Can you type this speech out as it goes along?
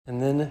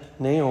And then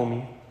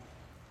Naomi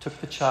took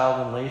the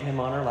child and laid him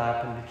on her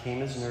lap and became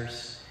his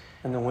nurse.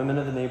 And the women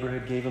of the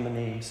neighborhood gave him a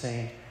name,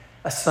 saying,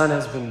 "A son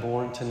has been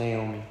born to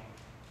Naomi."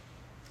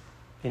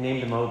 They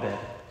named him Obed.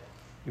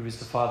 He was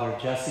the father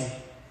of Jesse,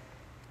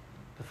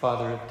 the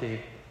father of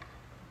David.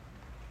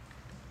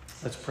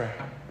 Let's pray.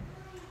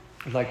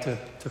 I'd like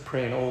to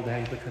pray an old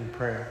Anglican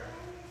prayer.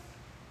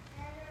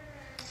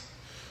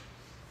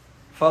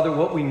 Father,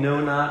 what we know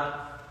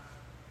not,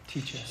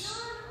 teach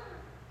us.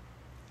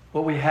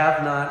 What we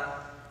have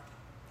not,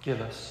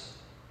 give us.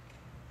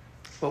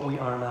 What we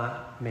are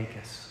not, make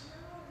us.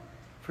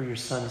 For your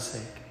Son's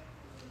sake.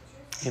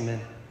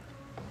 Amen.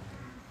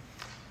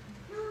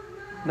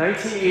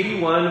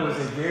 1981 was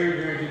a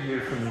very, very good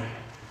year for me.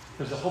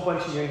 There's a whole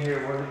bunch of you in here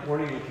who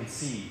weren't even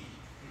conceived.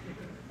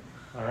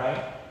 All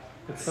right?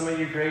 But some of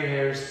your gray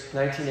hairs,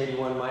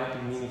 1981 might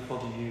be meaningful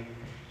to you.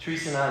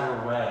 Teresa and I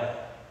were wed.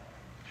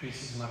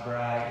 Teresa's my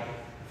bride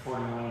for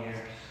 41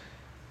 years.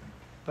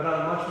 But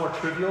on a much more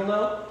trivial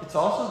note, it's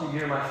also the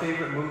year my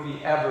favorite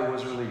movie ever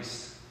was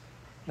released.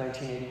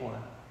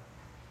 1981.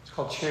 It's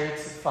called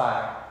Chariots of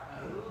Fire.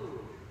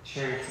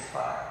 Chariots of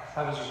Fire.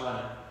 I was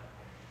running.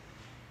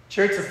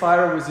 Chariots of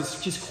Fire was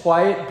this just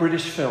quiet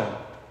British film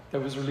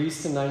that was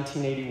released in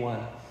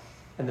 1981.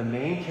 And the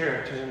main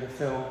character in the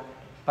film,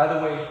 by the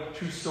way,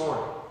 true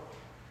story,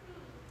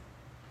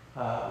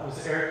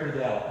 was Eric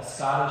Liddell, a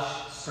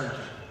Scottish sprinter.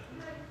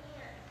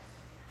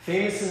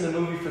 Famous in the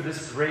movie for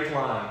this great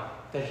line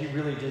that he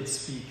really did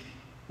speak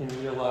in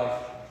real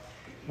life.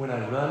 "When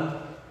I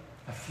run,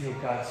 I feel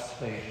God's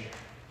pleasure."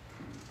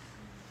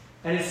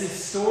 And it's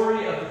this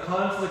story of the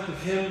conflict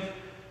of him,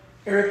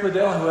 Eric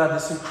Liddell, who had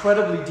this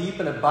incredibly deep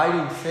and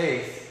abiding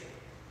faith.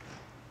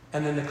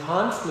 And then the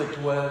conflict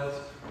was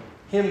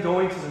him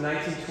going to the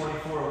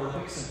 1924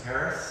 Olympics in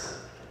Paris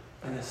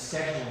and the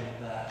scheduling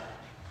of that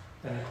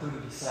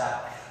included the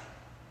Sabbath,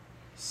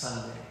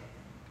 Sunday.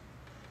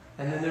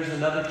 And then there's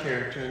another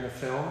character in the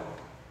film,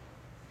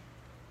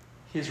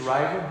 his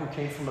rival who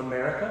came from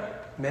America,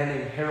 a man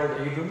named Harold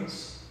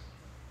Abrams,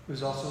 who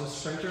was also a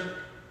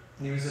sprinter,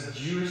 and he was of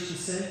Jewish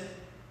descent,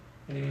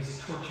 and he was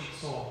a tortured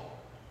soul.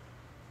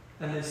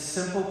 And this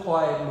simple,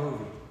 quiet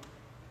movie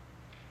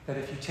that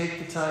if you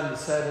take the time to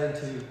set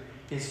into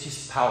is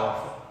just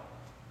powerful.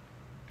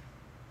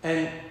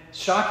 And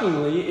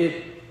shockingly,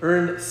 it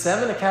earned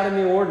 7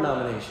 Academy Award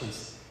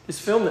nominations. This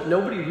film that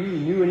nobody really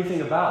knew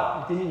anything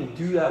about. It didn't even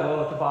do that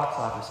well at the box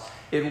office.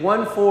 It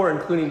won 4,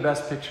 including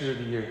Best Picture of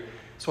the Year.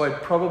 So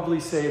I'd probably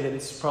say that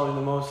it's probably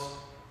the most,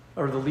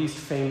 or the least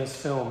famous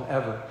film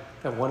ever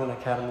that won an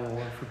Academy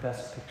Award for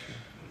Best Picture.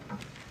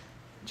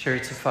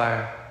 Chariots of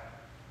Fire.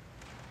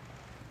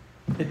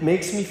 It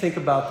makes me think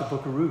about the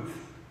book of Ruth.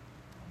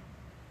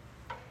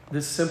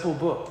 This simple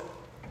book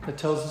that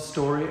tells the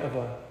story of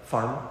a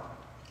farmer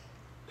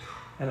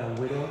and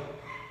a widow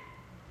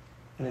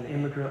and an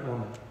immigrant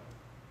woman.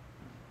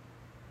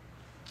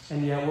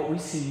 And yet what we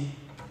see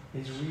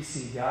is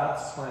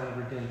God's plan of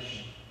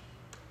redemption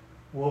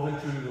woven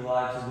through the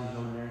lives of these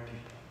ordinary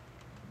people.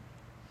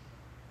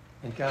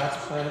 And God's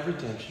plan of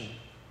redemption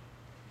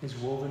is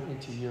woven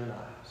into your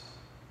lives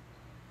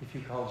if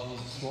you call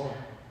Jesus Lord.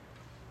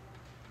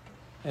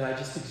 And I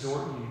just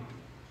exhort you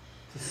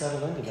to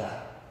settle into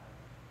that.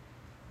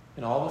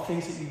 And all the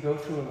things that you go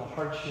through and the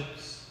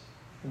hardships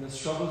and the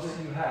struggles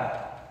that you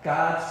have,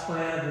 God's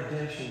plan of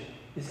redemption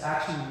is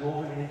actually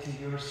woven into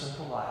your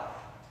simple life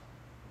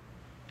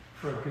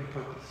for a good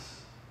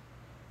purpose.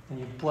 And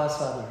you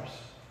bless others.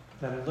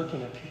 And I'm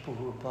looking at people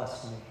who have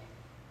blessed me.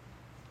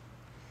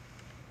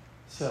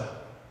 So,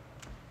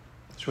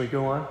 shall we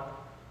go on?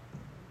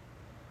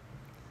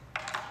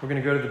 We're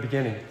going to go to the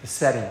beginning, the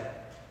setting.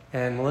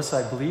 And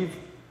Melissa, I believe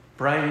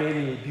Brian made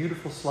a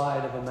beautiful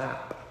slide of a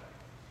map.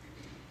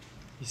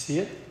 You see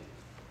it?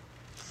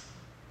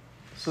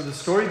 So the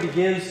story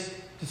begins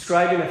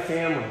describing a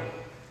family.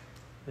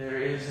 There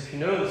is, if you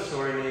know the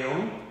story,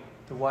 Naomi,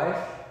 the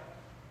wife,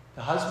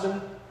 the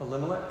husband,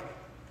 Elimelech,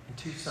 and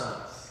 2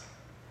 sons.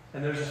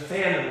 And there's a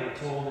famine, we're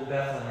told, in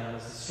Bethlehem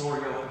as the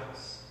story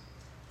opens.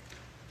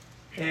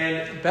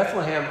 And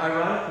Bethlehem,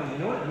 ironically, you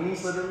know what it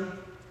means literally?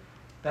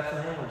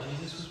 Bethlehem, where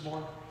Jesus was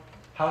born?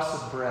 House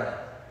of bread.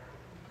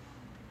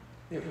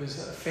 It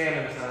was a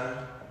famine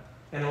time.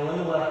 And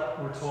Elimelech,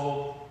 we're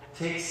told,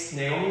 takes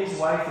Naomi, his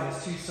wife, and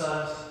his 2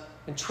 sons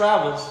and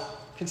travels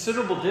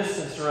considerable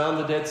distance around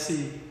the Dead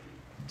Sea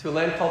to a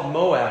land called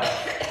Moab.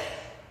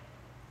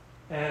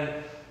 And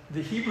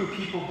the Hebrew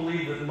people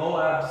believe that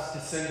Moab's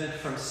descended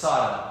from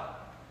Sodom.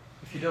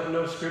 If you don't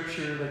know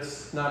Scripture,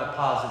 that's not a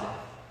positive.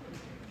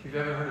 If you've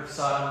ever heard of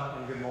Sodom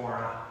and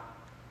Gomorrah.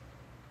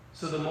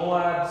 So the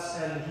Moabs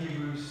and the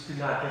Hebrews did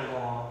not get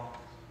along.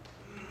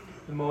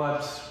 The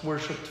Moabs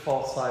worshipped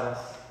false idols.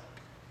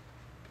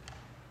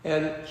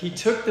 And he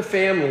took the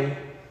family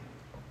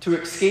to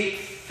escape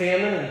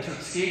famine and to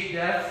escape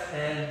death,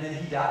 and then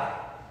he died.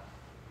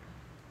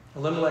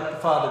 Elimelech, the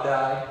father,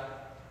 died.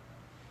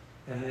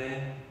 And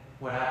then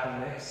what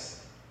happened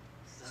next?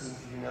 Some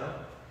of you know.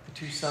 The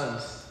 2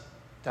 sons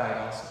died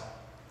also.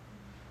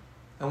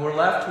 And we're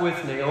left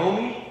with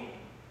Naomi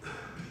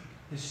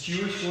this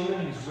Jewish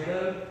woman who's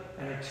widowed,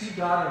 and her two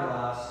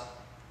daughter-in-laws.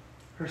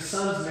 Her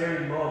sons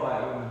married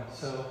Moabite women.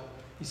 So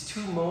these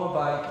two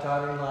Moabite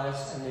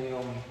daughter-in-laws and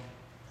Naomi.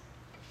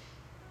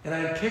 And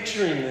I'm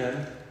picturing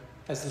them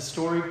as the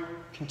story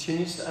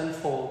continues to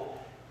unfold.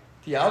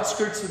 The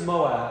outskirts of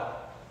Moab.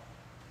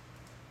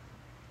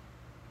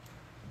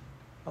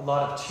 A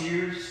lot of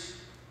tears,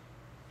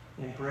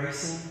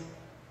 embracing,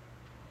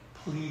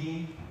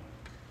 pleading.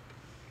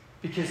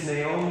 Because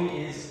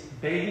Naomi is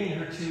begging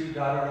her two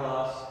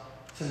daughter-in-laws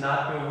to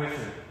not go with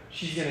her.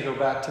 She's going to go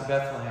back to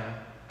Bethlehem,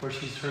 where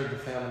she's heard the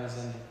famine has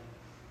ended.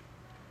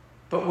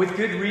 But with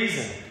good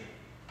reason.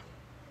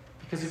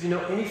 Because if you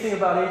know anything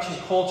about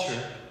ancient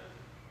culture,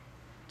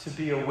 to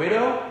be a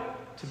widow,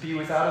 to be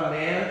without a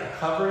man, a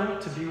covering,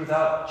 to be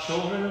without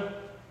children,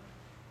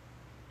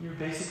 you're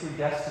basically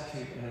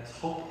destitute and it's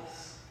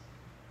hopeless.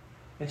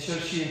 And so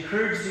she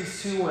encouraged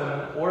these two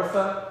women,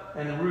 Orpah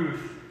and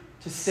Ruth,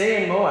 to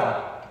stay in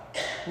Moab,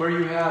 where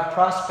you have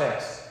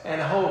prospects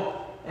and hope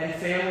and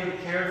family to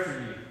care for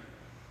you.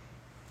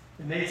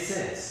 It made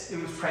sense.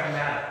 It was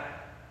pragmatic.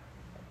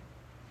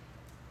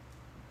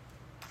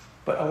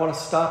 But I want to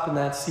stop in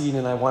that scene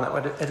and I want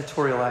to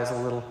editorialize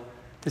a little.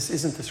 This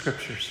isn't the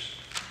scriptures.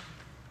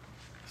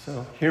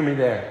 So hear me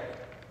there.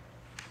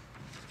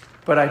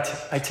 But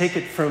I take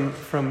it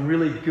from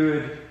really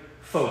good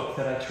folk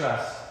that I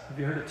trust. Have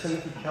you heard of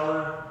Timothy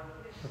Keller?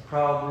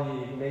 Or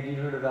maybe you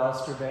heard of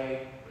Alistair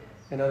Begg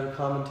and other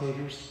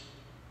commentators.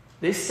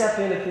 They step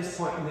in at this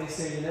point and they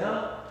say, you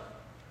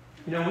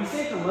know, we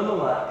think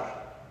Elimelech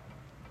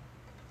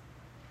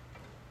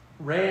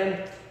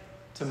ran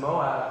to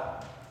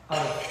Moab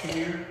out of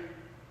fear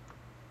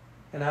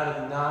and out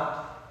of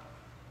not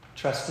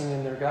trusting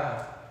in their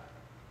God,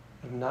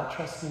 of not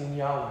trusting in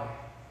Yahweh.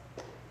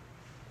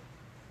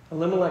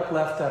 Elimelech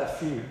left out of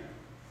fear,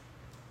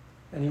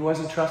 and he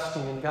wasn't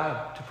trusting in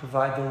God to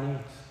provide their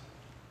needs.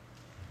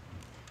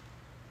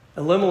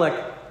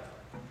 Elimelech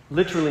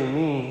literally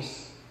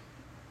means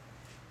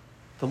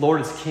the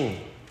Lord is king.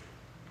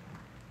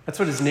 That's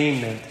what his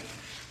name meant.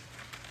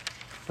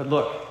 But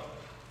look,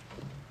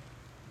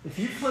 if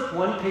you flip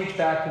one page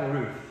back in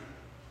Ruth,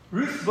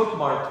 Ruth's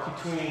bookmarked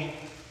between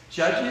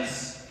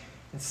Judges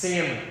and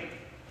Samuel.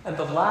 And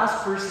the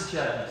last verse of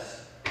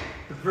Judges,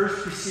 the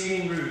verse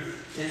preceding Ruth,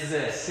 is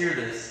this. Hear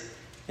this.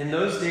 In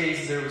those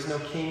days there was no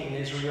king in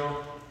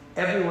Israel.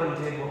 Everyone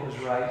did what was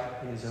right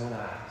in his own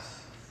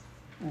eyes.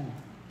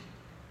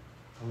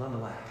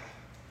 Elimelech.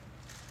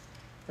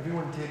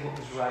 Everyone did what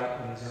was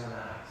right in his own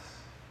eyes.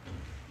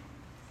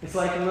 It's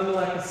like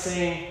Elimelech is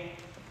saying,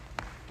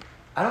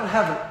 I don't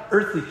have an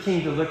earthly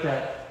king to look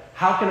at.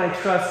 How can I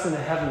trust in a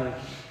heavenly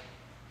king?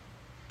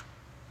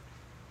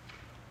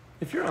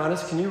 If you're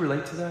honest, can you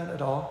relate to that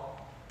at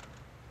all?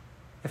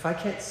 If I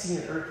can't see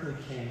an earthly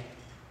king,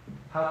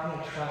 how can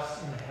I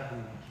trust in a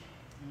heavenly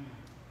king?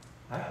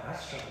 I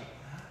struggle with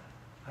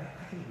that.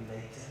 I can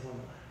relate to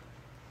Elimelech.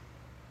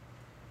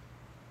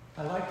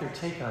 I like their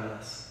take on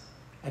this.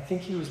 I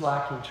think he was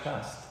lacking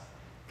trust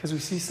because we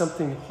see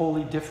something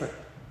wholly different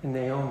in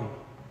Naomi.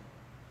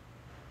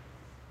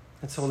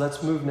 And so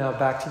let's move now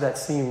back to that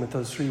scene with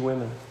those three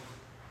women.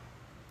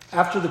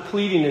 After the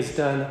pleading is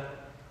done,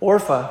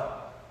 Orpah,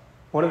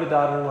 one of the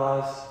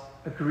daughter-in-laws,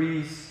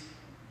 agrees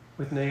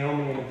with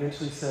Naomi and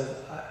eventually says,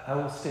 I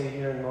will stay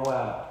here in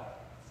Moab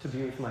to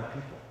be with my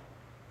people.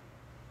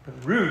 But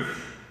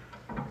Ruth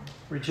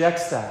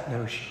rejects that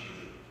notion.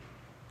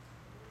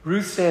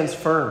 Ruth stands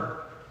firm.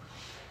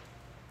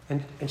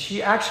 And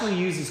she actually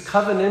uses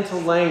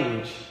covenantal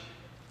language,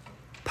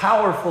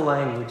 powerful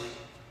language,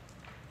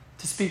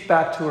 to speak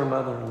back to her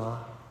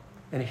mother-in-law.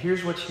 And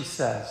here's what she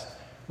says.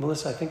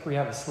 Melissa, I think we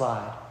have a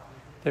slide.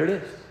 There it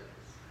is.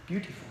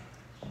 Beautiful.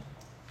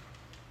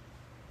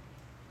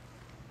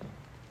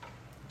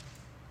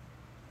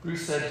 Ruth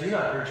said, do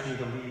not urge me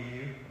to leave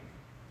you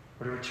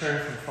or to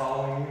return from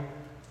following you,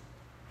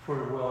 for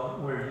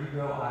where you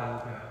go, I will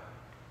go.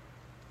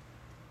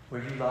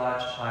 Where you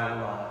lodge, I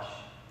will lodge.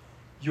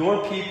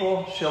 Your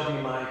people shall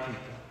be my people.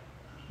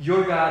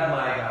 Your God,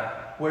 my God.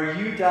 Where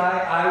you die,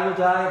 I will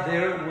die.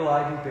 There will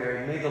I be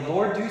buried. May the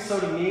Lord do so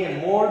to me,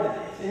 and more than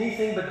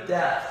anything but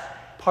death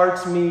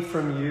parts me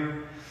from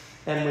you.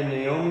 And when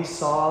Naomi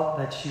saw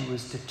that she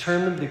was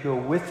determined to go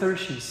with her,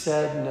 she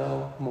said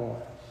no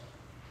more.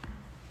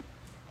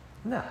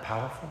 Isn't that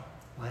powerful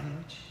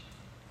language?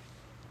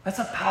 That's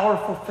a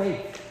powerful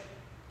faith.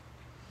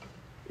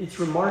 It's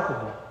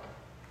remarkable.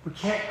 We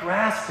can't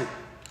grasp it,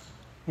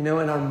 in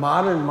our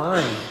modern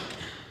mind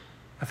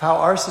of how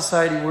our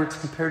society works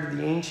compared to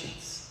the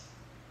ancients.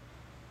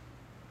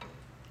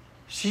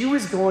 She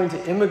was going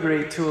to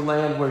immigrate to a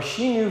land where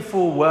she knew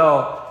full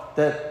well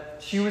that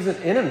she was an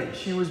enemy.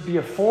 She was be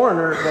a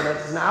foreigner, that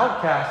is an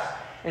outcast,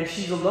 and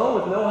she's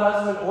alone with no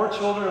husband or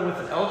children and with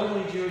an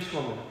elderly Jewish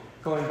woman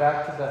going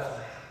back to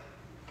Bethlehem.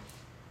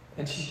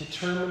 And she's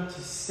determined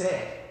to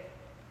stay.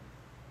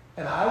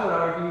 And I would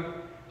argue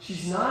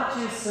she's not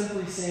just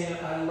simply saying,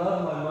 I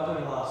love my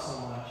mother-in-law so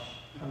much,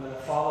 I'm going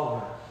to follow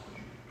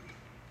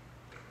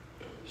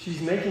her.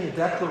 She's making a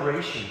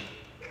declaration.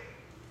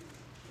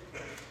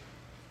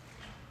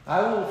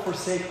 I will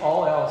forsake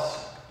all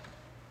else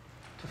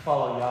to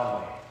follow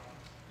Yahweh.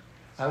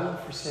 I will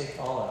forsake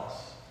all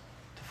else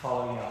to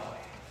follow Yahweh.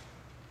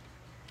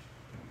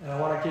 And I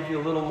want to give you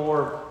a little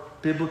more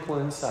biblical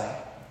insight.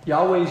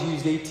 Yahweh is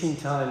used 18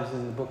 times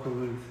in the book of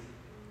Ruth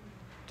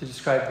to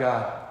describe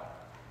God.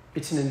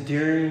 It's an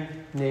endearing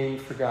name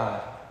for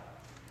God.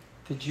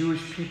 The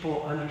Jewish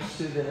people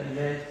understood that it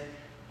meant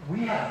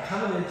we have a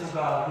covenantal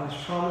God who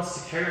has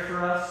promised to care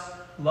for us,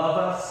 love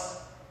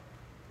us,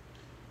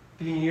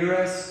 be near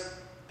us,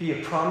 be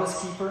a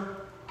promise keeper.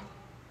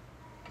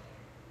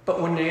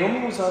 But when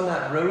Naomi was on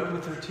that road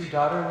with her two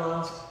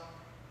daughter-in-laws,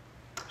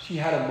 she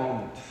had a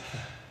moment.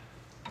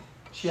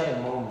 She had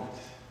a moment.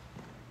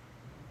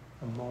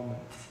 A moment.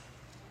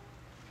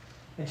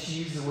 And she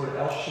used the word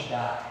El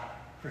Shaddai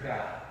for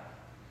God.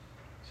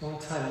 It's the only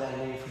time that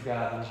name for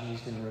God was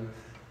used in Ruth.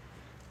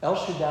 El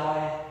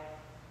Shaddai,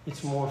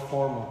 it's more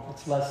formal.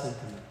 It's less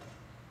intimate.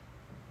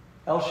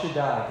 El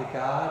Shaddai, the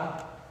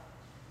God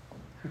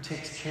who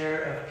takes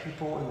care of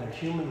people in their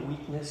human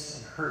weakness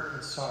and hurt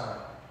and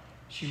sorrow.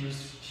 She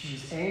was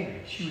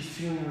angry. She was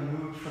feeling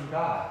removed from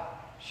God.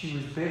 She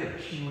was bitter.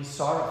 She was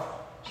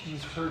sorrowful. She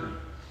was hurting.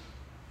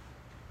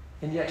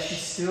 And yet she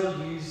still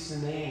used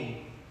the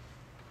name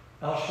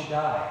El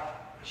Shaddai.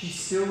 She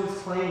still was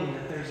claiming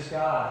that there's a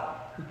God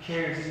who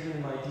cares even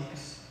in my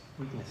deepest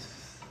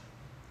weaknesses.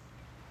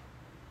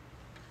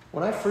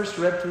 When I first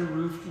read through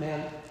Ruth,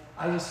 man,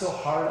 I was so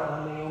hard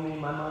on Naomi in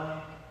my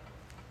mind.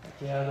 Like,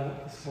 yeah,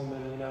 this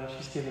woman,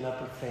 she's given up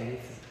her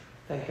faith.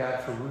 Thank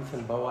God for Ruth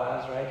and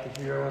Boaz, right?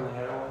 The hero and the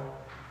heroine.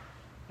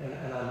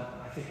 And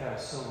I think I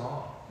was so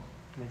wrong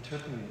in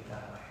interpreting it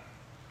that way.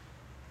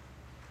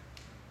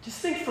 Just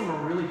think from a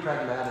really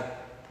pragmatic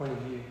point of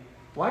view.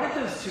 Why did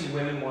those two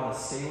women want to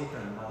stay with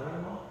their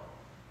mother-in-law?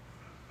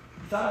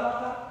 You thought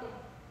about that?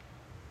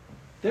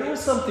 There was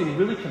something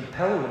really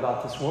compelling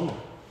about this woman.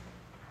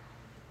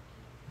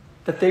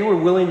 That they were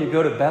willing to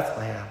go to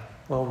Bethlehem.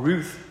 Well,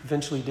 Ruth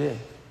eventually did.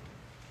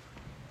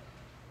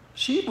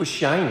 She was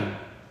shining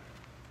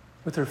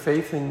with her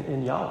faith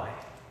in Yahweh.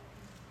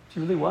 She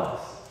really was.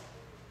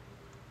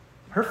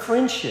 Her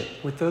friendship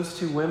with those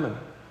two women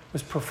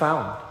was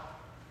profound.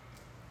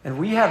 And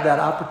we have that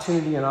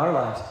opportunity in our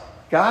lives.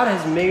 God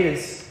has made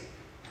us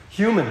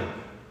human.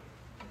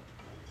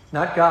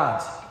 Not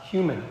gods,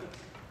 human.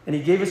 And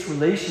He gave us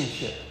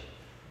relationship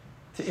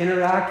to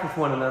interact with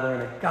one another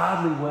in a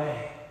godly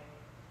way.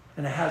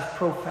 And it has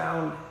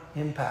profound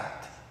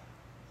impact.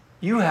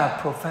 You have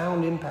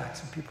profound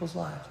impacts in people's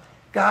lives.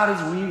 God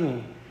is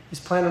weaving His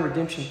plan of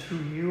redemption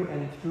through you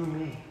and through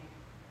me.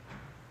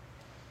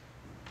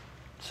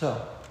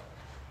 So,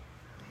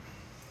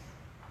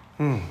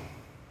 Amen.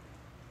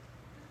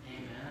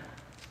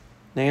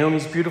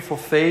 Naomi's beautiful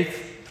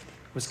faith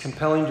was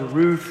compelling to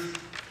Ruth.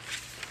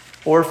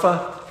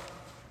 Orpah,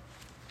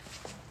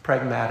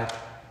 pragmatic.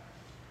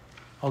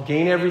 I'll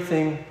gain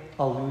everything,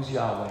 I'll lose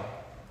Yahweh.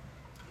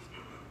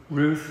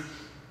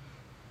 Ruth,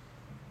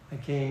 I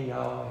gain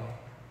Yahweh,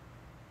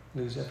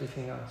 lose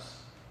everything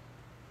else.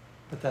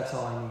 But that's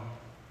all I need.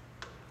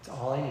 It's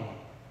all I need.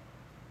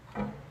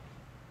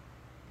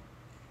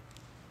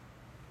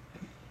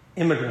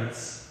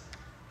 Immigrants.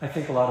 I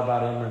think a lot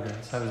about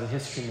immigrants. I was a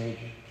history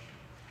major.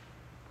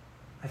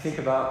 I think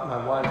about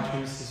my wife,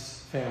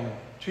 Teresa's family.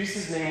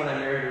 Teresa's name when I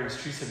married her was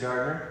Teresa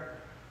Gardner,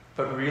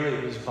 but really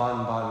it was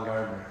Von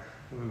Gardner.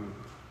 Ooh.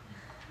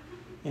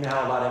 You know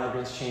how a lot of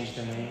immigrants changed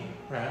their name,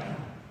 right?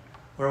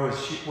 Where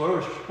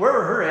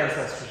were her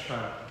ancestors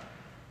from?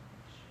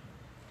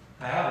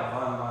 I have a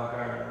Von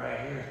Gardner right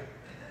here,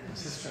 my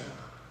sister-in-law.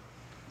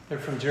 They're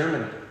from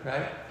Germany,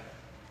 right?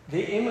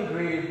 They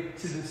immigrated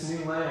to this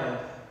new land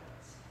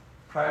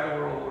prior to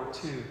World War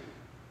II.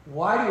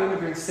 Why do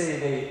immigrants say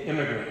they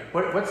immigrate?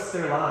 What's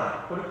their line?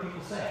 What do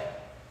people say?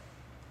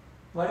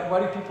 Why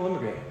do people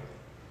immigrate?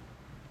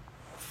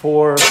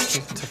 For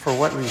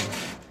what reason?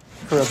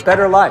 For a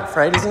better life,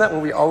 right? Isn't that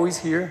what we always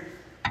hear?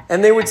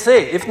 And they would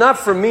say, if not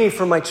for me,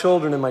 for my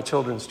children and my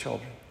children's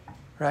children,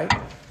 right?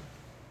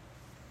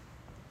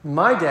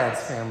 My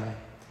dad's family,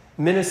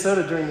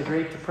 Minnesota during the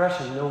Great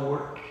Depression, no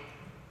work.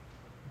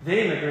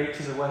 They immigrate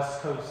to the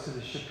West Coast, to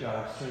the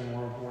shipyards during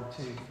World War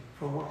II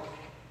for work,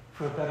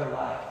 for a better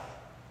life,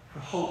 for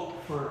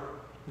hope for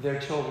their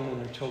children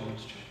and their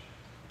children's children.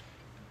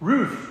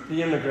 Ruth,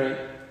 the immigrant,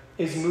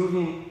 is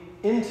moving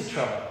into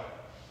trouble.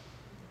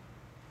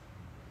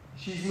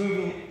 She's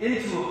moving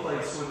into a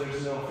place where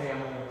there's no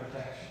family or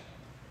protection.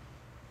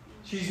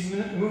 She's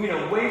moving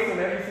away from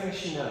everything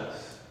she knows.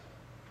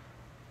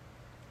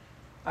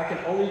 I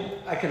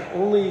can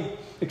only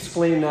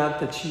explain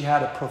that she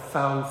had a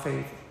profound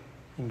faith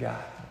in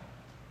God.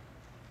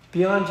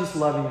 Beyond just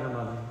loving her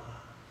mother-in-law.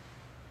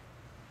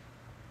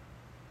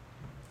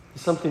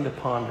 It's something to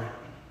ponder.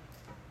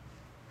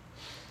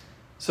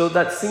 So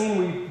that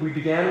scene we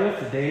began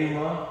with, the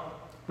denouement,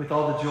 with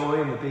all the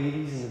joy and the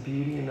babies and the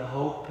beauty and the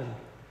hope and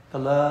the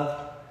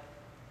love.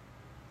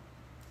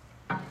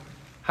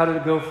 How did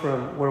it go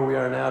from where we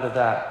are now to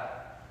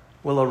that?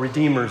 Well, a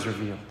Redeemer is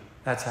revealed.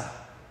 That's how.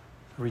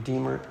 A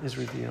Redeemer is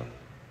revealed.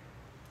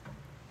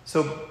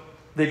 So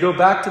they go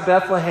back to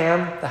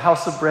Bethlehem, the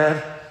house of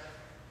bread,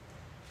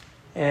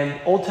 and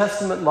Old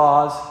Testament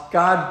laws.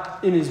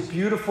 God, in his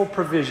beautiful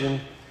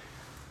provision,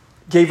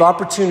 gave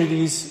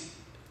opportunities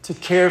to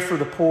care for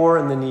the poor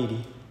and the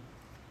needy.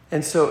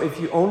 And so if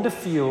you owned a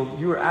field,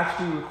 you were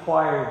actually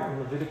required in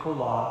Levitical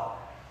law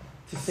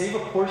to save a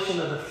portion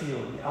of the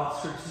field, the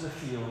outskirts of the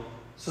field,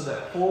 so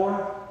that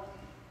poor,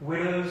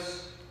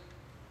 widows,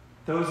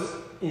 those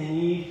in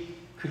need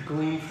could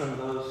glean from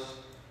those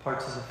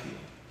parts of the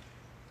field.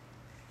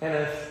 And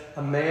if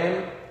a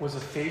man was a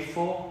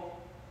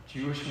faithful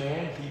Jewish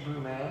man, Hebrew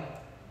man,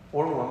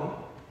 or woman,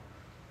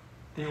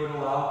 they would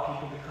allow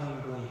people to come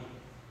and glean.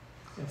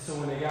 And so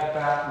when they got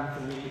back,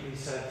 Ruth immediately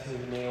said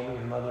to Naomi,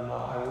 her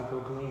mother-in-law, I will go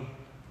glean.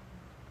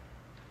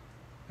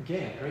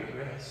 Again, a great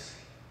risk.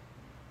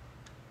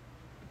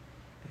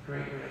 A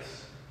great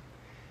risk.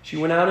 She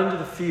went out into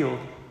the field,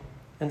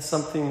 and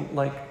something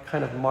like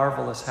kind of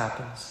marvelous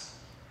happens.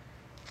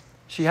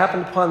 She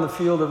happened upon the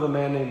field of a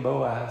man named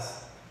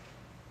Boaz.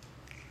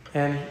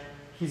 And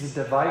he's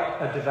a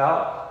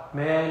devout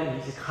man,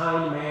 and he's a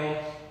kind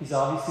man. He's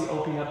obviously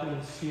opening up in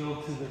his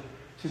field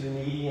to the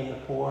needy and the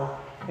poor.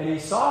 And he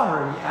saw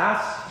her, and he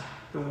asked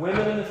the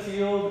women in the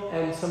field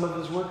and some of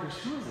his workers,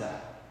 who is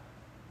that?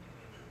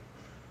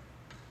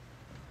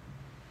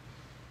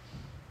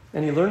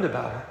 And he learned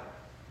about her.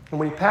 And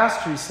when he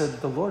passed her, he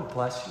said, the Lord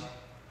bless you.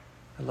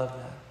 I love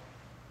that.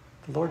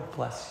 The Lord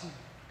bless you.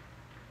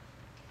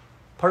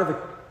 Part of the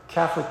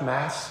Catholic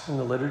Mass in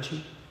the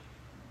liturgy,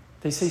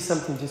 they say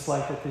something just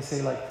like that. They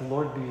say, like, the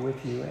Lord be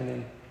with you, and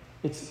then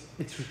it's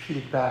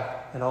repeated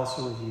back, and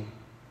also with you.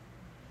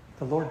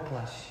 The Lord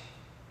bless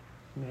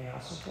you. May he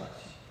also bless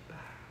you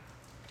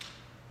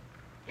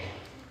back.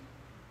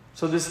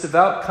 So this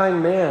devout,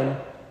 kind man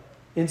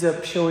ends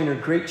up showing her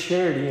great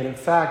charity, and in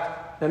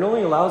fact, not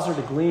only allows her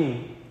to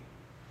glean,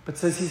 but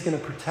says he's going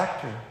to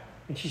protect her.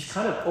 And she's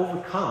kind of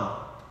overcome.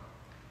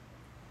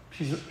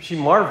 She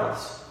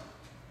marvels.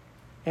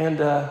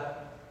 And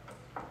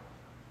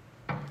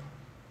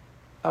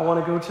I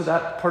want to go to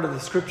that part of the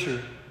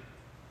scripture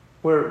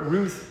where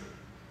Ruth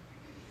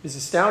is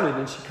astounded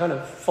and she kind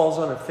of falls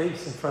on her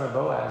face in front of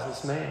Boaz,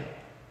 this man.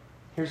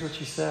 Here's what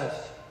she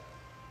says.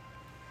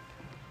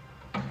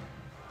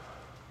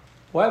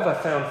 Why have I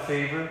found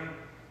favor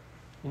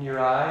in your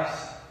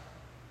eyes,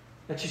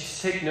 that you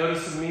should take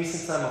notice of me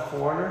since I'm a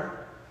foreigner?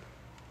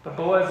 But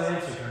Boaz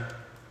answered her,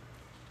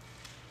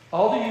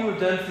 all that you have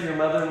done for your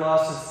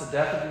mother-in-law since the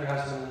death of your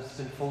husband has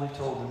been fully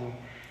told to me,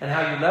 and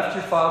how you left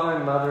your father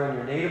and mother and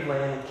your native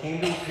land and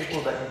came to a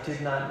people that you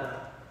did not know.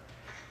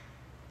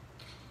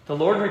 The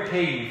Lord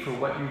repay you for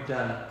what you've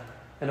done,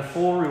 and a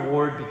full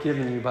reward be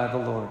given you by the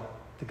Lord,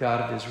 the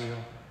God of Israel,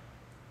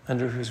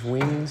 under whose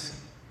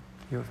wings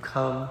you have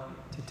come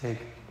to take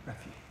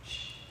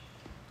refuge.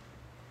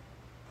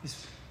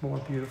 This more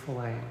beautiful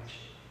language.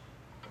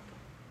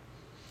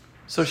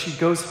 So she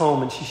goes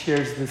home and she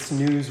shares this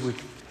news with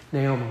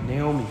Naomi.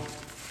 Naomi,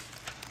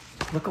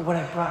 look at what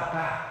I brought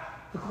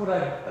back. Look what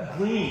I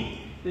gleaned.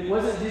 It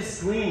wasn't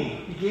just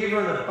gleaning. He gave her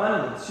an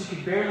abundance. She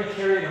could barely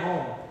carry it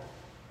home.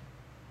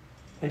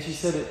 And she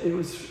said it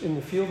was in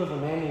the field of a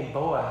man named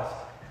Boaz.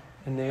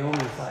 And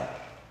Naomi's like,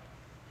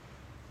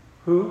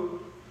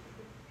 who?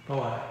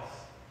 Boaz.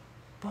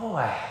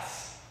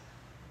 Boaz.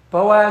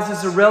 Boaz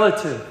is a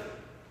relative.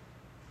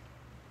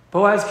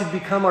 Boaz could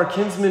become our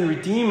kinsman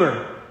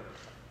redeemer.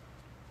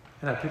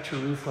 And I picture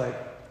Ruth like,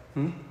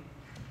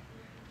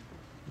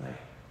 Like,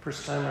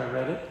 first time I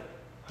read it,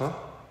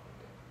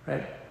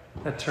 right?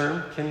 That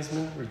term,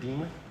 kinsman,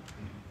 redeemer.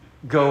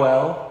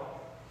 Goel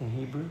in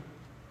Hebrew.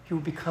 He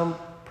will become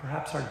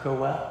perhaps our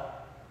Goel.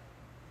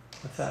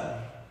 What's that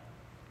mean?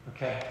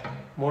 Okay,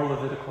 more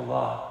Levitical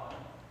law.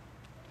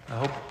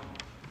 I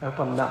hope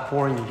I'm not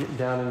boring you getting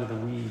down into the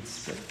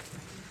weeds, but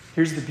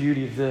here's the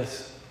beauty of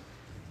this.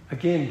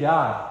 Again,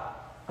 God,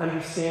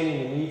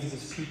 understanding the needs of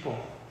his people,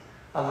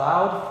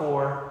 allowed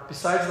for,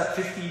 besides that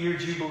 50-year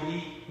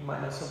jubilee, you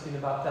might know something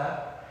about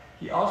that,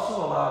 he also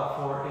allowed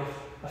for if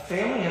a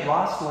family had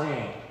lost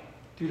land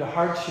due to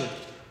hardship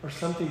or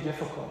something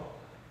difficult,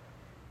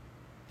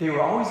 they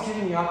were always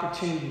given the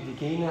opportunity to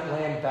gain that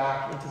land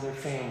back into their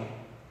family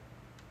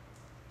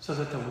so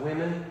that the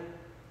women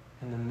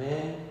and the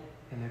men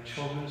and their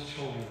children's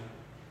children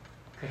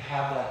could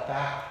have that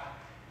back.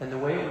 And the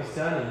way it was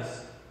done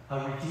is a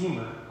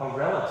redeemer, a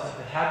relative,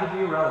 it had to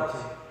be a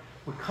relative,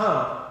 would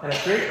come and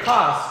at great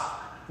cost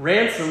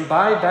ransom,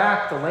 buy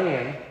back the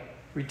land,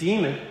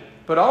 redeem it,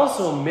 but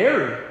also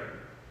marry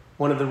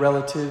one of the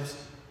relatives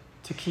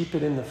to keep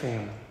it in the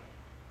family.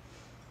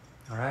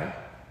 All right?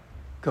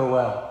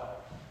 Goel,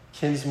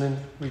 kinsman,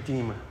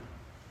 redeemer.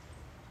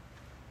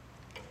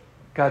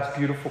 God's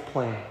beautiful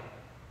plan.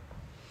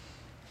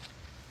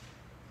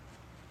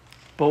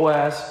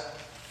 Boaz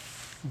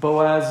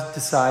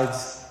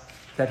decides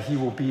that he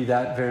will be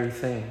that very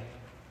thing.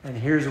 And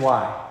here's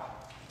why.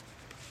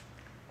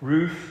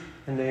 Ruth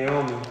and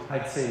Naomi,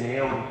 I'd say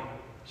Naomi,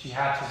 she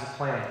hatches a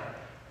plan.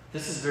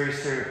 This is very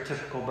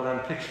stereotypical, but I'm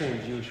picturing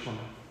a Jewish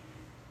woman.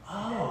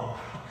 Oh,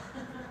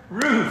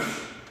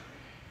 Ruth,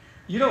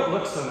 you don't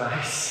look so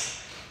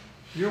nice.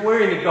 You're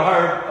wearing the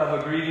garb of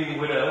a grieving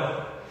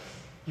widow.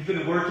 You've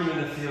been working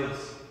in the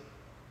fields.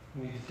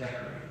 You need to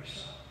decorate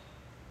yourself.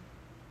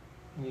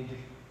 You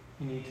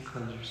need to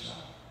cleanse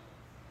yourself.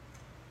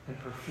 And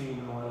perfume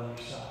and oil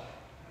yourself.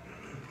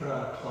 And put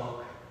on a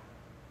cloak.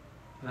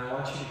 And I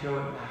want you to go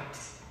at night.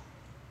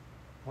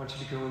 I want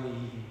you to go in the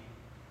evening.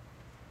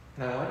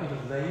 And I want you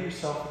to lay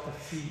yourself at the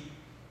feet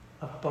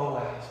of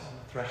Boaz on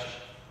the threshing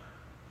floor.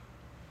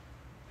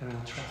 And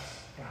we'll trust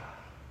God.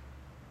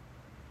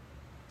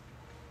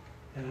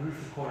 And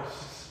Ruth, of course,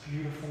 this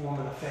beautiful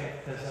woman of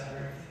faith, does that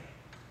very thing.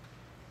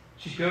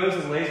 She goes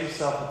and lays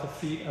herself at the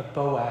feet of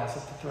Boaz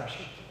at the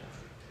threshing floor.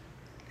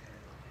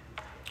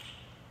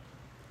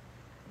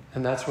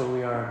 And that's where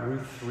we are in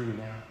Ruth 3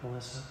 now,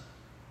 Melissa.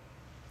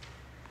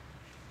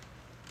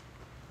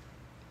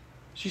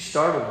 She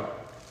startled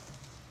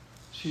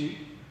him.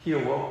 He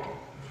awoke.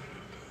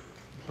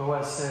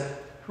 Boaz said,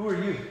 "Who are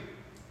you?"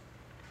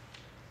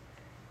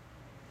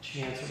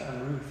 She answered,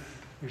 "I'm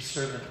Ruth, your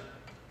servant.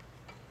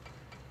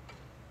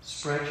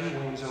 Spread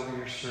your wings over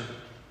your servant,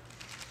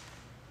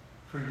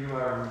 for you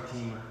are a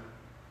redeemer."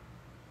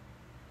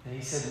 And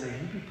he said, "May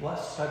you be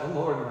blessed by the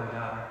Lord, my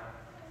daughter.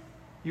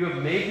 You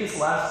have made this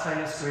last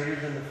kindness greater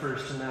than the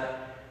first, in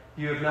that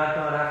you have not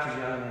gone after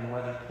young men,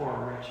 whether poor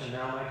or rich. And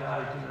now, my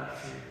daughter, do not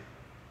fear.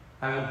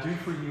 I will do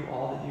for you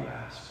all that you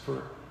ask,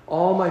 for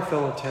all my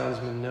fellow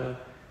townsmen know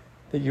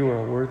that you are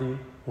a worthy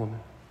woman."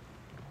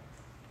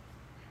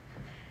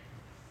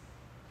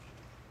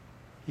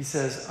 He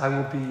says, "I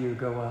will be your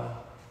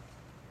Goel.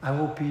 I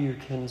will be your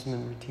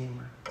kinsman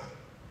redeemer."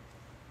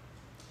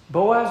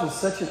 Boaz was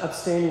such an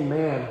upstanding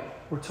man.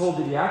 We're told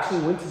that he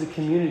actually went to the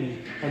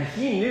community, and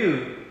he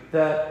knew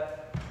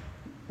that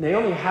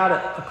Naomi had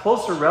a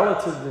closer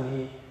relative than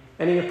he,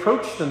 and he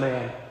approached the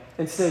man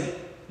and said,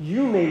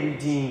 "You may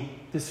redeem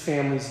this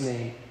family's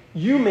name.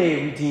 You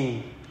may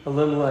redeem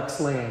Elimelech's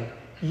land.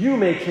 You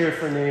may care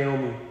for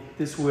Naomi,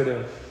 this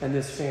widow, and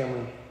this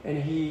family."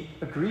 And he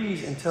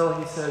agrees until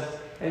he says,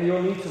 "And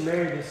you'll need to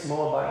marry this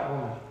Moabite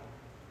woman."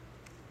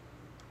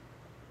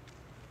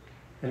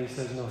 And he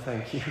says, "No,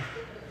 thank you."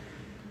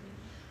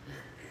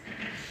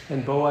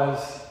 And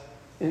Boaz,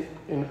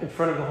 in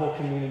front of the whole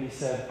community,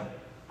 said,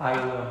 I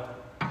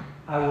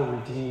will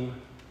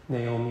redeem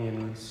Naomi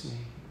and Ruth's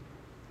name."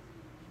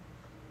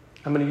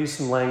 I'm going to use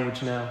some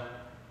language now.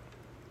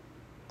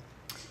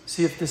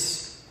 See if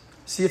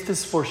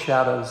this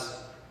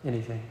foreshadows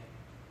anything.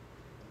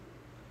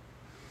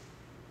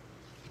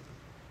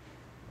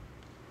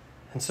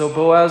 And so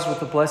Boaz, with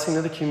the blessing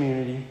of the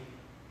community,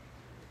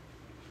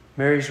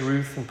 marries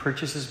Ruth and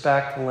purchases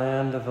back the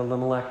land of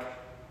Elimelech.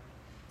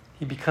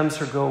 He becomes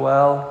her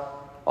Goel.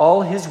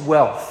 All his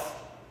wealth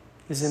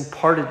is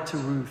imparted to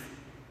Ruth.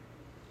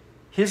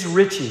 His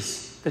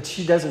riches that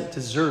she doesn't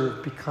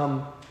deserve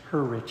become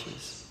her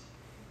riches.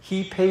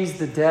 He pays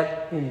the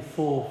debt in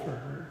full for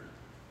her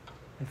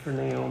and for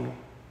Naomi.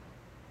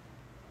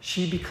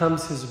 She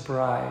becomes his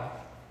bride.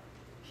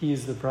 He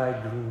is the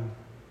bridegroom.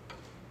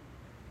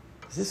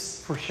 Is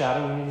this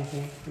foreshadowing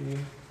anything for you?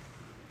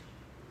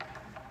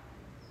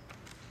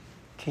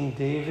 King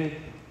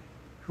David,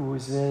 who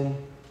was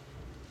in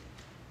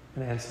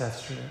an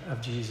ancestor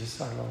of Jesus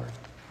our Lord.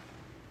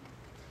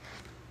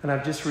 And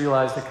I've just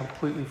realized I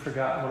completely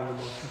forgot one of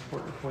the most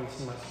important points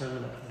in my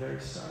sermon at the very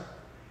start.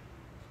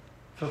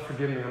 So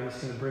forgive me, I'm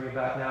just going to bring it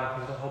back now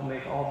because it'll help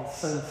make all the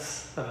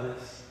sense of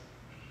this.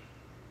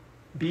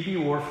 B.B.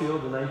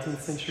 Warfield, the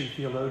 19th century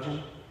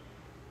theologian,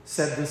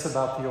 said this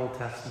about the Old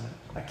Testament.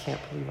 I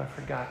can't believe I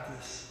forgot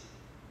this.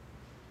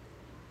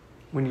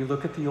 When you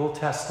look at the Old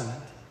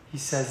Testament, he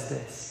says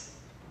this: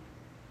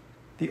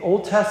 the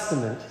Old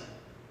Testament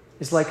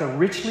is like a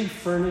richly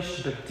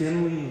furnished but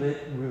dimly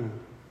lit room.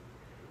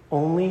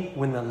 Only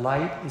when the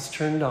light is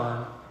turned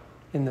on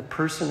in the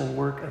person and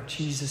work of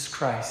Jesus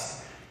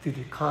Christ do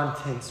the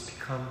contents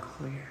become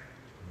clear.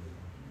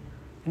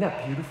 Isn't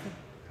that beautiful?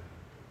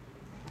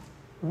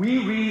 We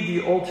read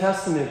the Old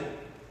Testament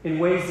in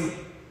ways that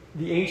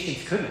the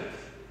ancients couldn't,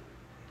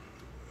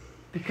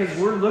 because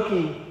we're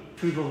looking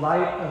through the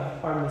light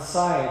of our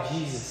Messiah,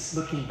 Jesus,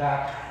 looking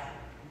back.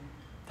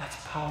 That's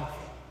powerful.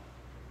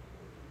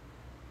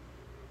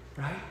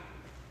 Right?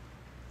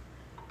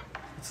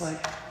 It's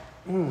like,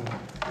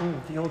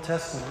 the Old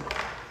Testament.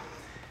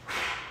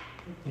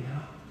 You know?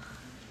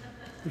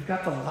 We've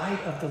got the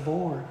light of the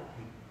Lord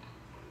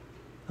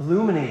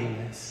illuminating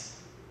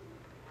this.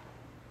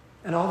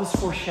 And all this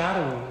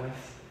foreshadowing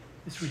with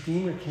this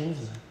Redeemer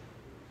kinsman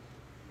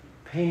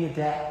paying the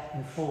debt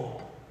in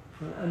full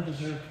for an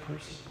undeserved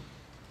person.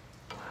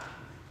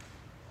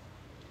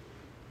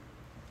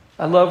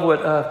 I love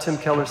what Tim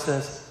Keller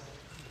says.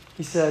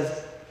 He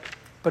says,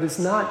 but it's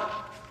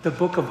not the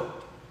book of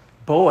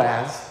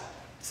Boaz,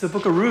 it's the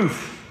book of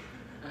Ruth.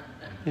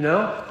 You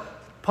know?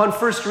 Upon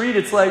first read,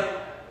 it's like,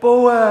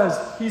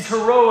 Boaz, he's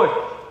heroic.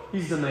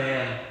 He's the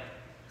man.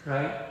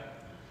 Right?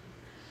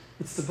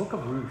 It's the book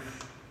of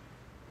Ruth.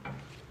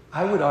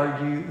 I would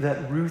argue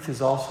that Ruth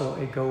is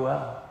also a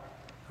Goel,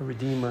 a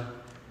redeemer.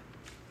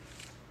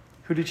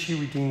 Who did she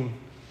redeem?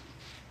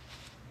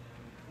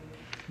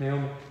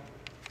 Naomi.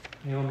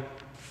 Naomi.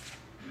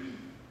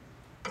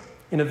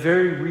 In a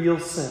very real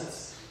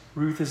sense,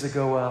 Ruth is a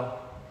Goel.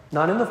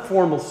 Not in the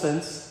formal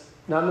sense,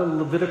 not in the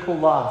Levitical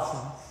law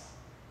sense,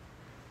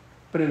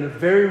 but in a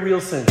very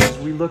real sense, as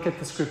we look at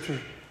the scripture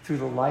through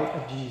the light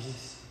of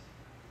Jesus.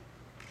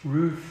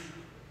 Ruth,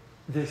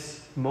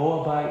 this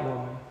Moabite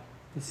woman,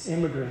 this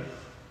immigrant,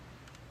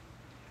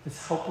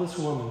 this helpless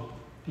woman,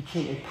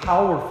 became a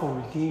powerful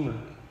redeemer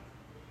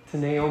to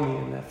Naomi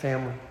and that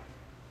family.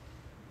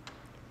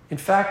 In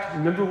fact,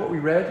 remember what we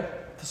read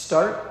at the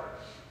start?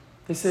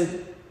 They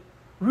said,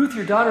 Ruth,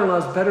 your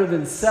daughter-in-law, is better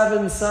than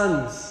 7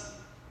 sons.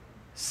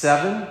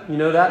 7, you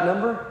know that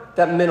number?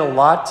 That meant a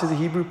lot to the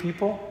Hebrew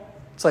people.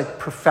 It's like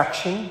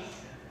perfection.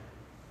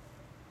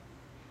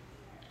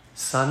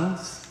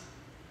 Sons.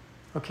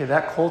 Okay,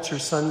 that culture,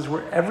 sons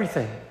were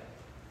everything.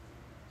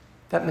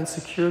 That meant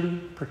security,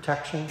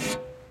 protection.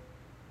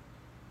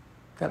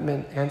 That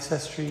meant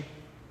ancestry.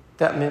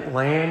 That meant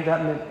land.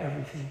 That meant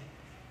everything.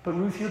 But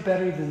Ruth, you're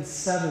better than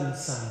 7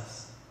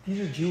 sons. These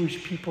are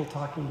Jewish people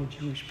talking to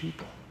Jewish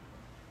people.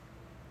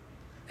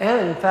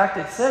 And in fact,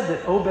 it said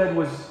that Obed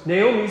was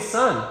Naomi's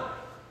son.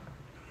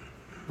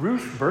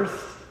 Ruth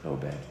birthed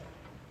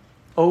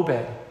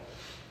Obed.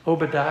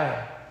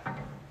 Obadiah.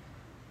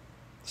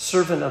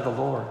 Servant of the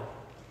Lord.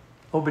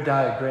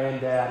 Obadiah,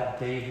 granddad of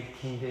David,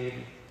 King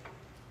David.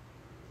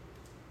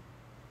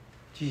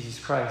 Jesus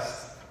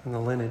Christ in the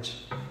lineage.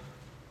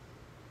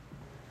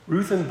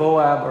 Ruth and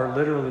Boaz are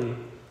literally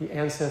the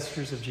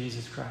ancestors of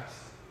Jesus Christ.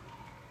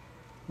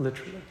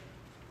 Literally.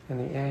 And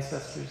the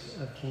ancestors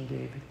of King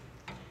David.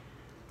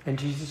 And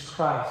Jesus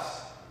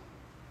Christ,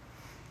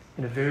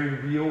 in a very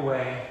real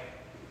way,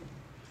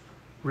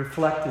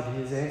 reflected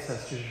his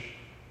ancestors,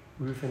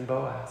 Ruth and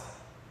Boaz.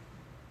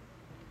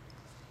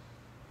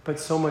 But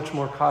so much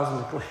more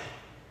cosmically,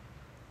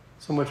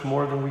 so much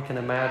more than we can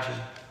imagine.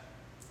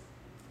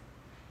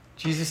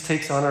 Jesus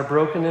takes on our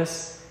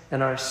brokenness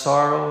and our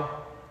sorrow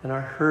and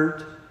our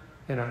hurt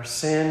and our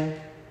sin,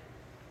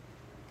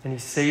 and he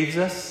saves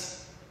us,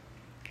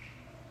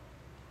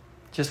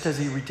 just as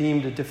he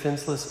redeemed a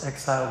defenseless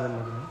exiled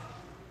immigrant.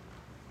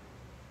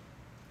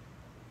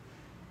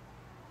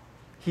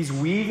 He's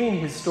weaving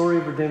his story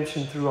of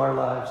redemption through our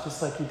lives,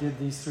 just like he did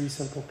these 3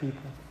 simple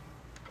people.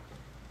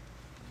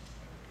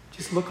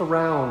 Just look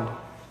around.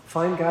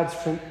 Find God's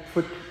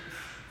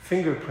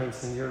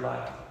fingerprints in your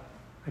life.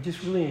 I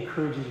just really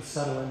encourage you to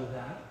settle into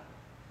that.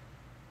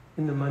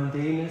 In the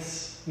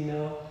mundaneness,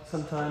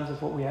 sometimes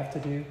of what we have to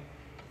do,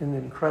 in the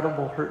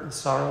incredible hurt and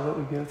sorrow that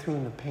we go through,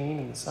 and the pain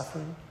and the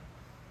suffering.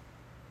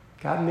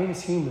 God made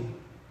us human.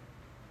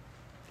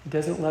 He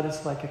doesn't let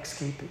us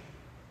escape it.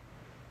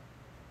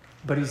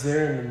 But he's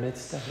there in the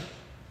midst of it.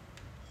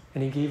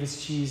 And he gave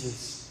us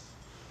Jesus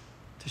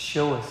to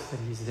show us that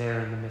he's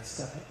there in the midst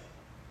of it.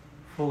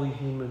 Fully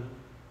human,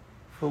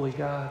 fully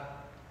God.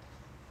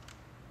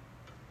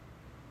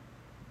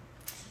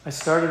 I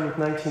started with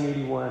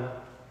 1981.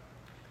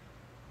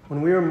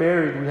 When we were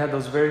married, we had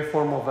those very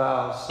formal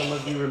vows. Some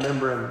of you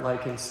remember them,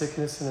 like in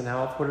sickness and in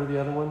health. What are the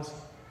other ones?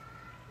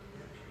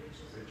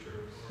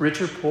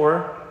 Rich or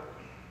poor?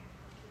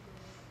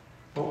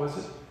 What was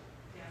it?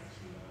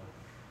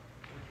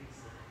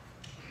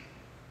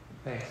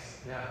 Thanks.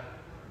 Yeah.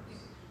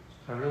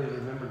 I really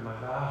remembered my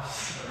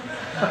vows.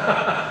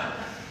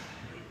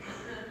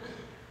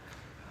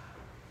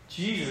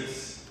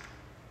 Jesus,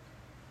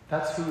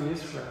 that's who he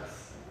is for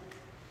us.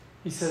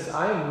 He says,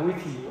 I am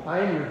with you. I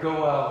am your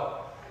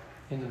Goel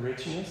in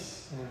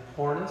richness and in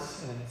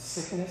poorness and in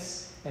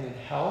sickness and in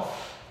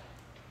health.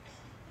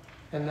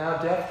 And now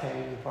death can't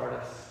even part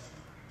us.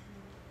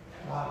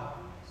 Wow.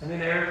 And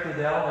then Eric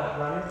Liddell, that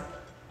runner,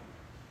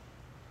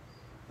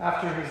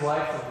 after his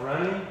life of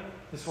running,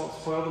 this won't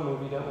spoil the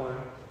movie, don't worry.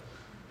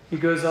 He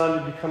goes on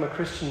to become a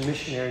Christian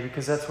missionary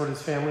because that's what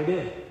his family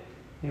did.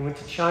 He went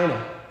to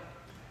China.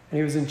 And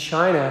he was in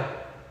China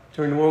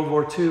during World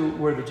War II,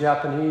 where the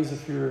Japanese,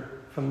 if you're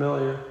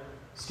familiar,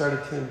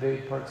 started to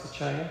invade parts of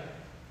China,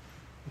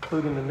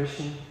 including the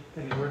mission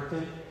that he worked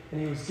in.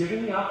 And he was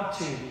given the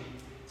opportunity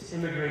to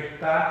immigrate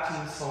back to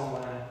his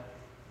homeland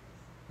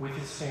with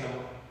his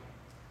family.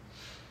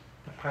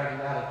 A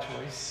pragmatic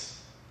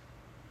choice.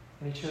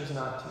 And he chose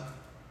not to.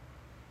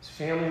 His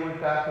family went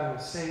back and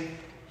was safe.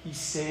 He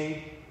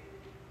stayed.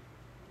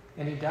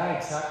 And he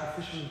died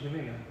sacrificially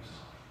giving himself.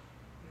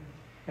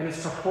 And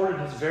it's purported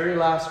his very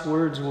last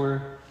words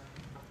were,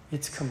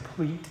 it's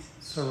complete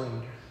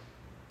surrender.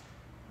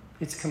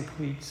 It's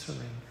complete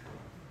surrender.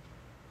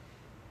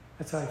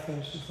 That's how he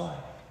finished his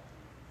life.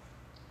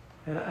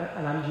 And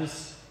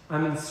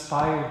I'm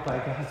inspired by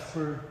God's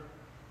word.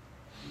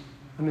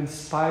 I'm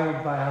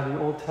inspired by how the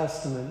Old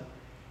Testament,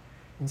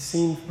 and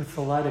seen with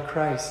the light of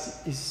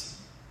Christ, is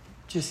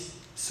just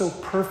so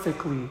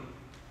perfectly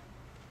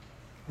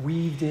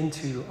weaved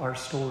into our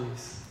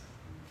stories.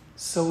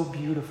 So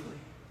beautifully.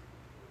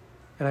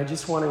 And I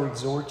just want to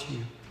exhort you,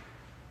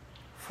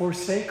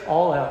 forsake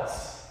all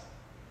else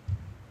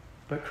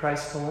but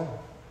Christ alone.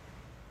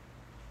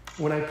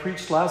 When I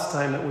preached last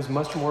time, it was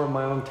much more of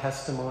my own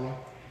testimony.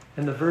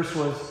 And the verse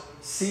was,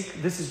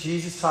 seek, this is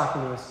Jesus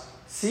talking to us,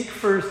 Seek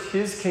first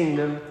his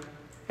kingdom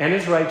and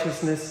his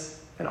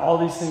righteousness, and all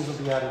these things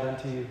will be added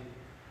unto you.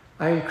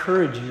 I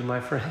encourage you, my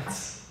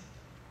friends,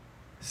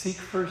 seek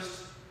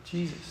first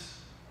Jesus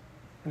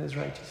and his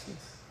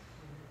righteousness,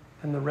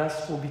 and the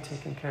rest will be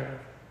taken care of.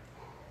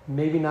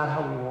 Maybe not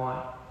how we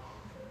want,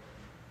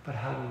 but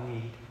how we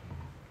need.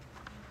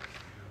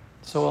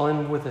 So I'll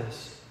end with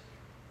this.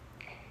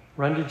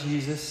 Run to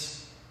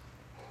Jesus,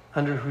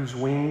 under whose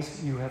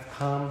wings you have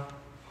come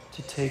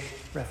to take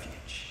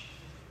refuge.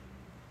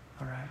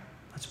 All right,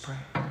 let's pray.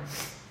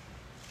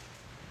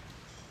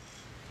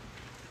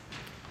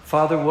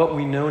 Father, what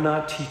we know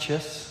not, teach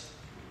us.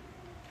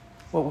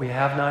 What we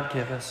have not,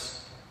 give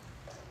us.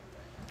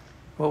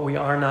 What we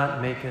are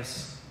not, make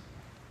us.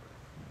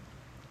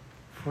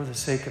 For the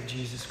sake of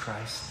Jesus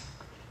Christ,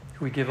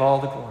 we give all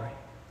the glory.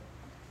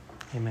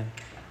 Amen.